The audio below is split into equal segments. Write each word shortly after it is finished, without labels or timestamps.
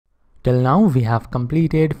Till now we have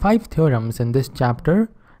completed 5 theorems in this chapter,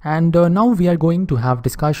 and now we are going to have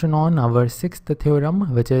discussion on our 6th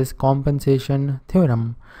theorem, which is compensation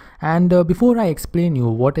theorem. And before I explain you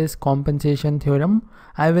what is compensation theorem,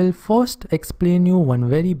 I will first explain you one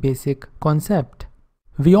very basic concept.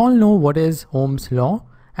 We all know what is Ohm's law,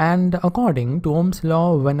 and according to Ohm's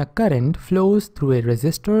law, when a current flows through a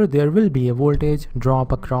resistor, there will be a voltage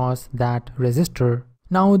drop across that resistor.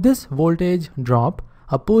 Now this voltage drop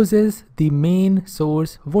opposes the main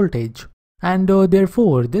source voltage, and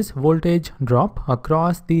therefore this voltage drop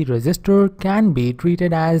across the resistor can be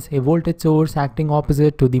treated as a voltage source acting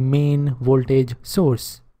opposite to the main voltage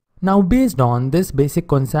source. Now based on this basic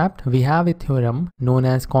concept, we have a theorem known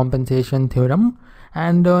as compensation theorem,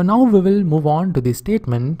 and now we will move on to the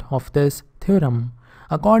statement of this theorem.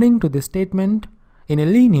 According to this statement, in a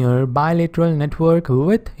linear bilateral network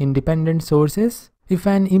with independent sources, if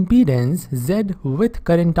an impedance Z with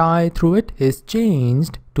current I through it is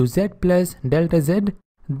changed to Z plus delta Z,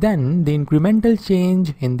 then the incremental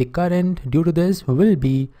change in the current due to this will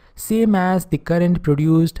be same as the current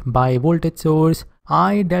produced by voltage source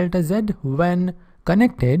I delta Z when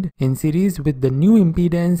connected in series with the new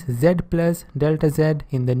impedance Z plus delta Z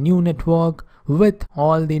in the new network with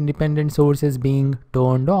all the independent sources being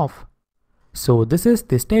turned off. So this is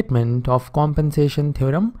the statement of compensation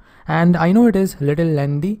theorem, and I know it is little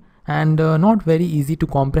lengthy and not very easy to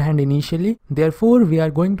comprehend initially. Therefore, we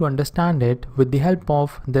are going to understand it with the help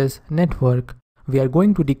of this network. We are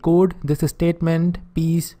going to decode this statement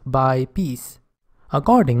piece by piece.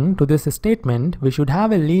 According to this statement, we should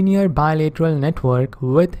have a linear bilateral network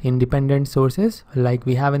with independent sources like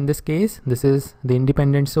we have in this case. This is the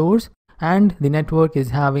independent source and the network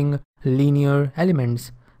is having linear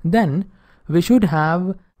elements. Then we should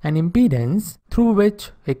have an impedance through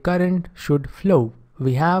which a current should flow.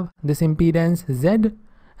 We have this impedance Z,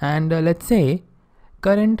 and let's say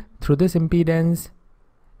current through this impedance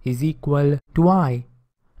is equal to I.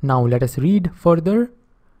 Now let us read further.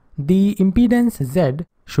 The impedance Z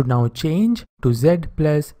should now change to Z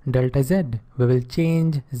plus delta Z. We will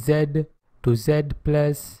change Z to Z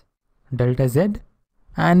plus delta Z,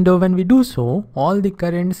 and when we do so, all the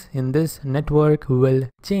currents in this network will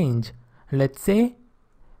change. Let's say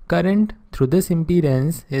current through this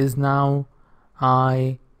impedance is now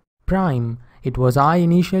I prime. It was I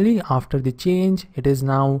initially, after the change it is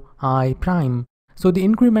now I prime. So the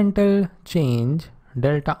incremental change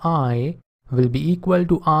delta I will be equal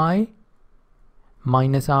to I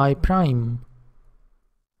minus I prime.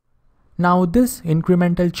 Now this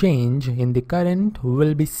incremental change in the current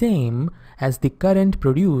will be same as the current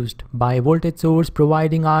produced by voltage source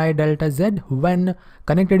providing I delta Z when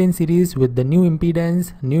connected in series with the new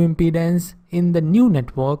impedance in the new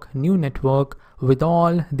network with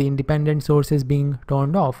all the independent sources being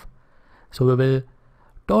turned off. So we will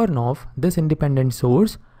turn off this independent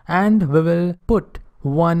source and we will put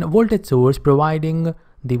one voltage source providing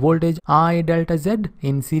the voltage I delta Z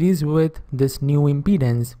in series with this new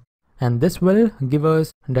impedance, and this will give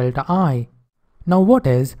us delta I. Now what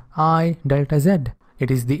is I delta Z? It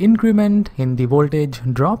is the increment in the voltage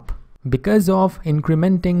drop because of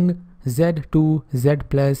incrementing Z to Z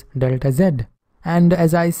plus delta Z. And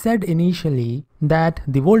as I said initially, that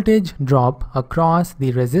the voltage drop across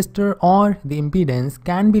the resistor or the impedance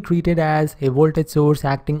can be treated as a voltage source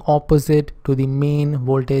acting opposite to the main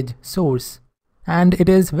voltage source. And it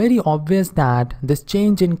is very obvious that this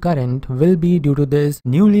change in current will be due to this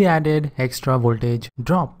newly added extra voltage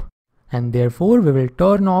drop. And therefore we will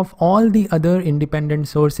turn off all the other independent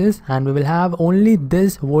sources and we will have only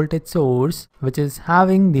this voltage source which is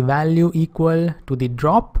having the value equal to the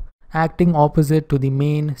drop acting opposite to the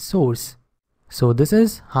main source. So this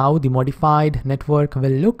is how the modified network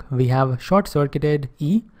will look. We have short-circuited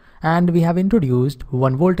E and we have introduced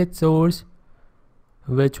one voltage source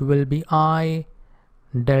which will be I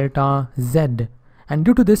delta Z, and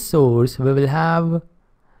due to this source we will have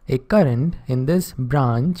a current in this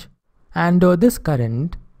branch, and this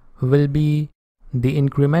current will be the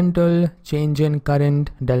incremental change in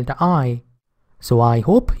current delta I. So I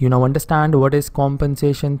hope you now understand what is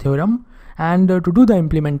compensation theorem, and to do the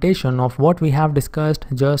implementation of what we have discussed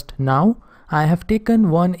just now, I have taken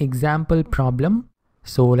one example problem.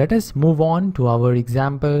 So let us move on to our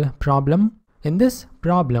example problem. In this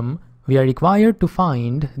problem, we are required to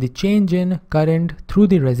find the change in current through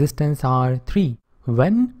the resistance R3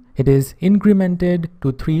 when it is incremented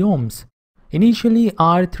to 3 ohms. Initially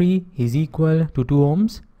R3 is equal to 2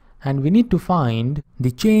 ohms, and we need to find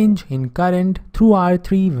the change in current through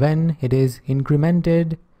R3 when it is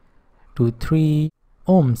incremented to 3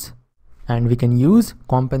 ohms. And we can use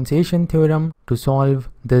compensation theorem to solve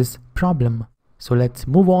this problem. So let's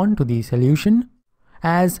move on to the solution.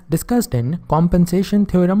 As discussed in compensation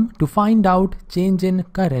theorem, to find out change in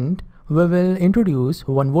current, we will introduce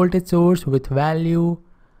one voltage source with value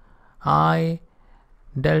I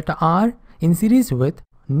delta R in series with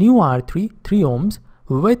new R3 3 ohms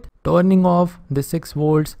with turning off the 6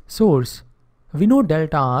 volts source. We know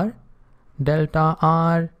delta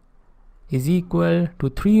R is equal to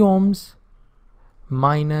 3 ohms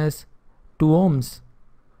minus 2 ohms.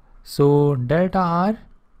 So delta R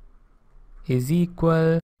is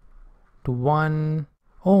equal to 1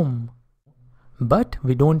 ohm. But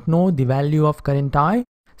we don't know the value of current I,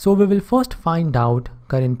 so we will first find out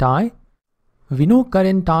current I. We know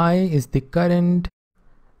current I is the current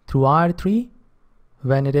through R3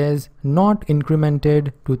 when it is not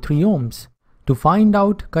incremented to 3 ohms. To find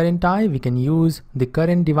out current I, we can use the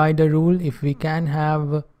current divider rule. If we can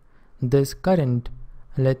have this current,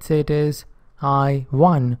 let's say it is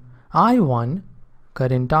I1.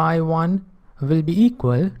 Current I1 will be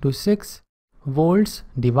equal to 6 volts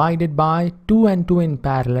divided by 2 and 2 in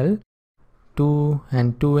parallel, 2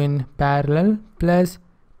 and 2 in parallel plus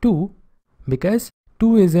 2, because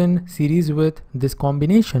 2 is in series with this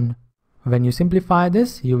combination. When you simplify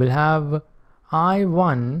this, you will have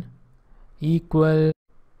I1 equal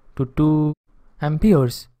to 2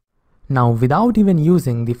 amperes. Now, without even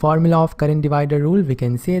using the formula of current divider rule, we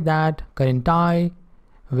can say that current I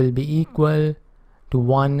will be equal to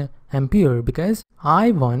 1 ampere, because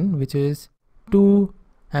I1, which is 2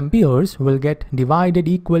 amperes, will get divided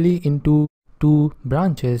equally into 2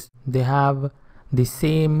 branches. They have the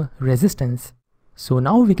same resistance. So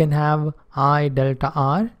now we can have I delta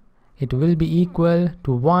R. It will be equal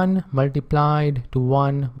to 1 multiplied to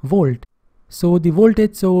 1 volt. So the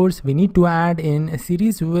voltage source we need to add in a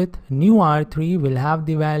series with new R3 will have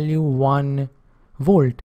the value 1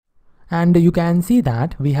 volt. And you can see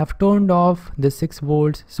that we have turned off the 6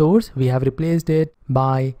 volts source. We have replaced it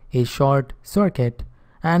by a short circuit.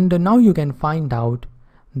 And now you can find out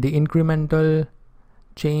the incremental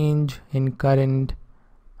change in current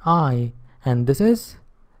I. And this is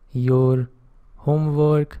your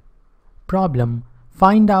homework problem.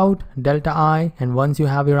 Find out delta I, and once you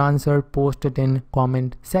have your answer, post it in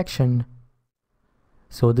comment section.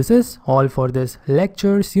 So this is all for this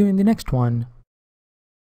lecture. See you in the next one.